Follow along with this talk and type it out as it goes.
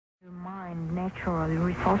Mine natural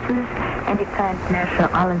resources and defend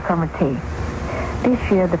national island sovereignty.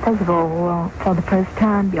 This year, the festival will, for the first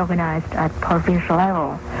time, be organized at provincial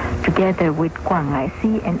level, together with Quảng Ngãi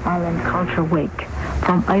Sea and Island Culture Week,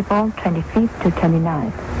 from April 25th to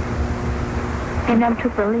 29th. Vietnam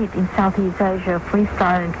took the lead in Southeast Asia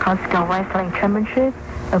Freestyle and Classical Wrestling Championship,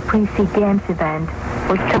 a pre-SEA Games event,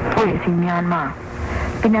 which took place in Myanmar.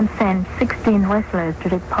 Vietnam sent 16 wrestlers to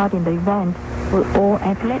take part in the event, with all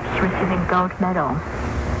athletes receiving gold medals.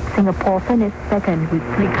 Singapore finished second with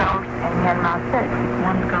 3 golds and Myanmar third with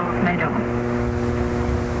 1 gold medal.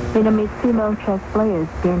 Vietnamese female chess players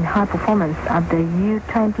gained high performance at the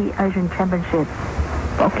U20 Asian Championship.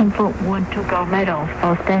 Both Kim won 2 gold medals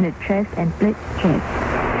for standard chess and blitz chess.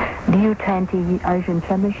 The U20 Asian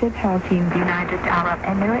Championship held in the United Arab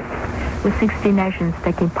Emirates, with 60 nations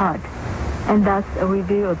taking part, and thus a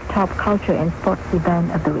review of the top culture and sports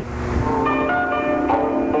event of the week.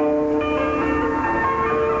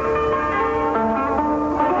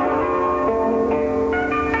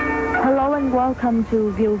 Hello and welcome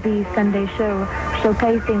to VOV Sunday Show,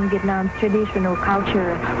 showcasing Vietnam's traditional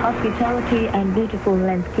culture, hospitality and beautiful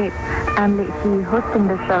landscape. I'm Lệ Chi, hosting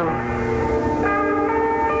the show.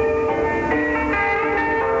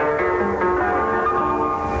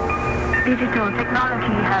 Digital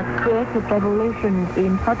technology has created revolutions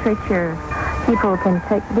in portraiture. People can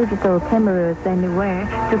take digital cameras anywhere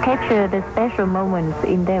to capture the special moments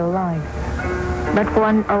in their lives. But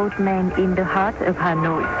one old man in the heart of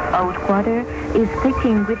Hanoi's old quarter is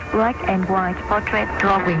speaking with black and white portrait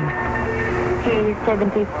drawings. He is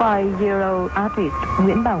 75-year-old artist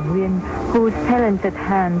Nguyễn Bảo Nguyên, whose talented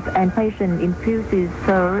hands and passion infuses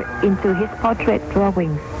soul into his portrait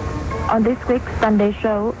drawings. On this week's Sunday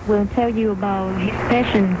show, we'll tell you about his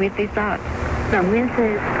passion with this art. Bảo Nguyên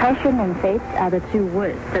says passion and faith are the 2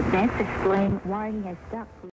 words that best explain why he has stuck